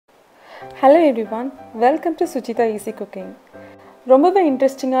Hello everyone, welcome to Suchita Easy Cooking. ரொம்பவே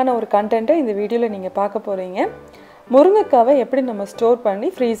இன்ட்ரெஸ்டிங்கான ஒரு கண்டென்ட்டை இந்த வீடியோவில் நீங்கள் பார்க்க போகிறீங்க. முருங்கைக்காவை எப்படி நம்ம ஸ்டோர் பண்ணி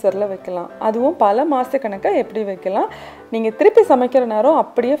ஃப்ரீசரில் வைக்கலாம், அதுவும் பல மாதக்கணக்காக எப்படி வைக்கலாம். நீங்கள் திருப்பி சமைக்கிற நேரம்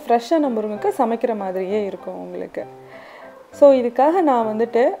அப்படியே ஃப்ரெஷ்ஷான முருங்கைக்காய் சமைக்கிற மாதிரியே இருக்கும் உங்களுக்கு. ஸோ இதுக்காக நான்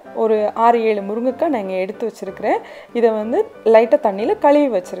ஒரு 6-7 முருங்கைக்காய் நான் இங்கே எடுத்து வச்சுருக்கிறேன். இதை லைட்டாக தண்ணியில்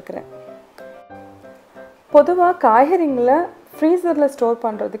கழுவி வச்சுருக்கிறேன். பொதுவாக காய்கறிங்களை ஃப்ரீசரில் ஸ்டோர்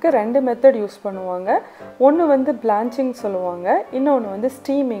பண்ணுறதுக்கு 2 மெத்தட் யூஸ் பண்ணுவாங்க. ஒன்று பிளான்ச்சிங் சொல்லுவாங்க, இன்னொன்று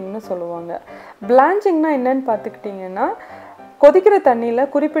ஸ்டீமிங்னு சொல்லுவாங்க. பிளான்ச்சிங்னா என்னன்னு பார்த்துக்கிட்டிங்கன்னா, கொதிக்கிற தண்ணியில்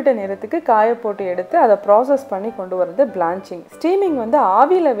குறிப்பிட்ட நேரத்துக்கு காய போட்டு எடுத்து அதை ப்ராசஸ் பண்ணி கொண்டு வரது பிளான்ச்சிங். ஸ்டீமிங்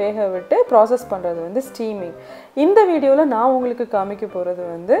ஆவியில் வேக விட்டு ப்ராசஸ் பண்ணுறது ஸ்டீமிங். இந்த வீடியோவில் நான் உங்களுக்கு காமிக்க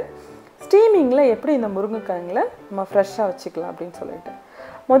போகிறது ஸ்டீமிங்கில் எப்படி இந்த முருங்கைக்காய்களை நம்ம ஃப்ரெஷ்ஷாக வச்சுக்கலாம் அப்படின்னு சொல்லிட்டு.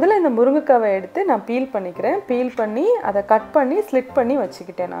 முதல்ல இந்த முருங்கைக்காவை எடுத்து நான் பீல் பண்ணிக்கிறேன். பீல் பண்ணி அதை கட் பண்ணி ஸ்லிட் பண்ணி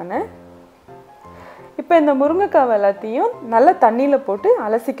வச்சுக்கிட்டேன் நான். இப்போ இந்த முருங்கைக்காவை எல்லாத்தையும் நல்லா தண்ணியில் போட்டு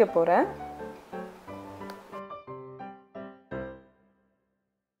அலசிக்க போகிறேன்.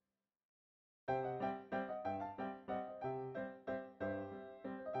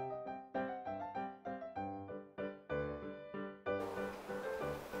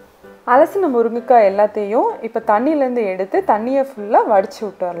 அலசின முருங்கைக்காய் எல்லாத்தையும் இப்போ தண்ணியிலேருந்து எடுத்து தண்ணியை ஃபுல்லாக வடித்து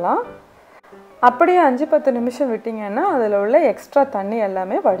விட்டுறலாம். அப்படியே 5-10 நிமிஷம் விட்டிங்கன்னா அதில் உள்ள எக்ஸ்ட்ரா தண்ணி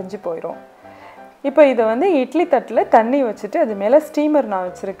எல்லாமே வடிஞ்சு போயிடும். இப்போ இதை இட்லி தட்டில் தண்ணி வச்சுட்டு அது மேலே ஸ்டீமர் நான்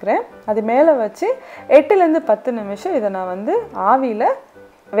வச்சுருக்கிறேன். அது மேலே வச்சு 8-10 நிமிஷம் இதை நான் ஆவியில்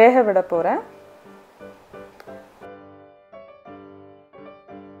வேக விட போகிறேன்.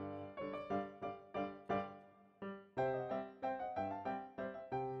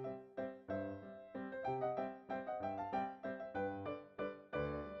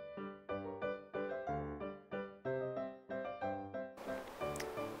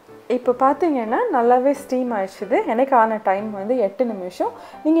 இப்போ பார்த்தீங்கன்னா நல்லாவே ஸ்டீம் ஆயிடுச்சுது. எனக்கு ஆன டைம் 8 நிமிஷம்.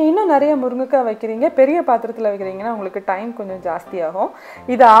 நீங்கள் இன்னும் நிறைய முருங்கைக்காய் வைக்கிறீங்க, பெரிய பாத்திரத்தில் வைக்கிறீங்கன்னா உங்களுக்கு டைம் கொஞ்சம் ஜாஸ்தியாகும்.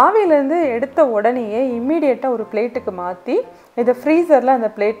 இதை ஆவிலேருந்து எடுத்த உடனேயே இம்மீடியட்டாக ஒரு பிளேட்டுக்கு மாற்றி இதை ஃப்ரீசரில் அந்த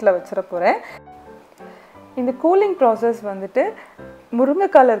பிளேட்டில் வச்சிட போகிறேன். இந்த கூலிங் ப்ராசஸ்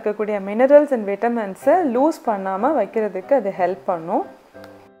முருங்கைக்காயில் இருக்கக்கூடிய மினரல்ஸ் அண்ட் விட்டமின்ஸை லூஸ் பண்ணாமல் வைக்கிறதுக்கு அது ஹெல்ப் பண்ணும்.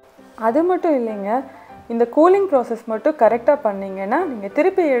 அது மட்டும் இல்லைங்க, இந்த கூலிங் ப்ராசஸ் மட்டும் கரெக்டாக பண்ணிங்கன்னா நீங்கள்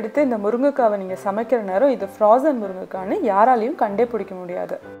திருப்பி எடுத்து இந்த முருங்கைக்காவை நீங்கள் சமைக்கிற நேரம் இது ஃப்ராசன் முருங்கைக்கான்னு யாராலையும் கண்டே பிடிக்க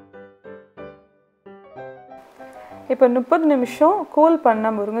முடியாது. இப்போ 30 நிமிஷம் கூல்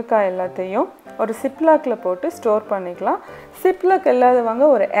பண்ண முருங்கைக்காய் எல்லாத்தையும் ஒரு சிப்லாக்கில் போட்டு ஸ்டோர் பண்ணிக்கலாம். சிப்லாக் இல்லாதவங்க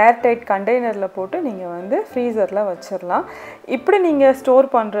ஒரு ஏர்டைட் கண்டெய்னரில் போட்டு நீங்கள் ஃப்ரீசரில் வச்சிடலாம். இப்படி நீங்கள்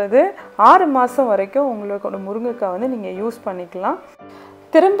ஸ்டோர் பண்ணுறது 6 மாதம் வரைக்கும் உங்களோட முருங்கைக்காய் நீங்கள் யூஸ் பண்ணிக்கலாம்.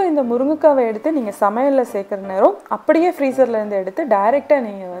 திரும்ப இந்த முருங்கைக்காவை எடுத்து நீங்கள் சமையலில் சேர்க்குற நேரம் அப்படியே ஃப்ரீசர்லேருந்து எடுத்து டைரெக்டாக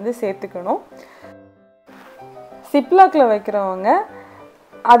நீங்கள் சேர்த்துக்கணும். சிப்லாக்கில் வைக்கிறவங்க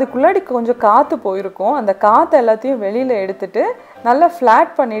அதுக்குள்ளாடி கொஞ்சம் காற்று போயிருக்கும், அந்த காற்று எல்லாத்தையும் வெளியில் எடுத்துட்டு நல்லா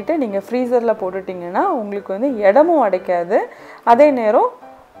ஃப்ளாட் பண்ணிவிட்டு நீங்கள் ஃப்ரீசரில் போட்டுட்டிங்கன்னா உங்களுக்கு இடமும் அடைக்காது, அதே நேரம்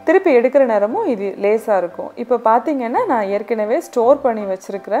திருப்பி எடுக்கிற நேரமும் இது லேஸாக இருக்கும். இப்போ பார்த்தீங்கன்னா நான் ஏற்கனவே ஸ்டோர் பண்ணி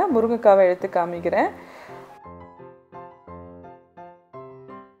வச்சுருக்கிற முருங்கைக்காவை எடுத்து காமிக்கிறேன்.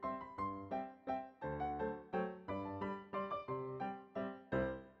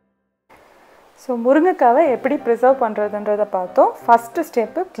 ஸோ முருங்கைக்காவை எப்படி ப்ரிசர்வ் பண்ணுறதுன்றதை பார்த்தோம். First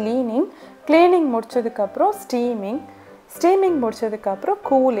step cleaning. க்ளீனிங் முடித்ததுக்கப்புறம் ஸ்டீமிங் முடித்ததுக்கப்புறம்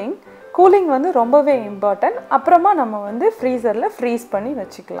கூலிங் ரொம்பவே இம்பார்ட்டன்ட். அப்புறமா நம்ம ஃப்ரீசரில் ஃப்ரீஸ் பண்ணி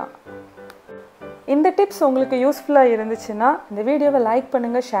வச்சுக்கலாம். இந்த டிப்ஸ் உங்களுக்கு யூஸ்ஃபுல்லாக இருந்துச்சுன்னா இந்த வீடியோவை லைக்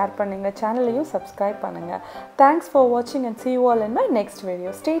பண்ணுங்கள், ஷேர் பண்ணுங்கள், சேனலையும் சப்ஸ்கிரைப் பண்ணுங்கள். தேங்க்ஸ் ஃபார் வாட்சிங் and see you all in my next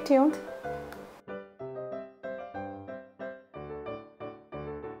video. Stay tuned.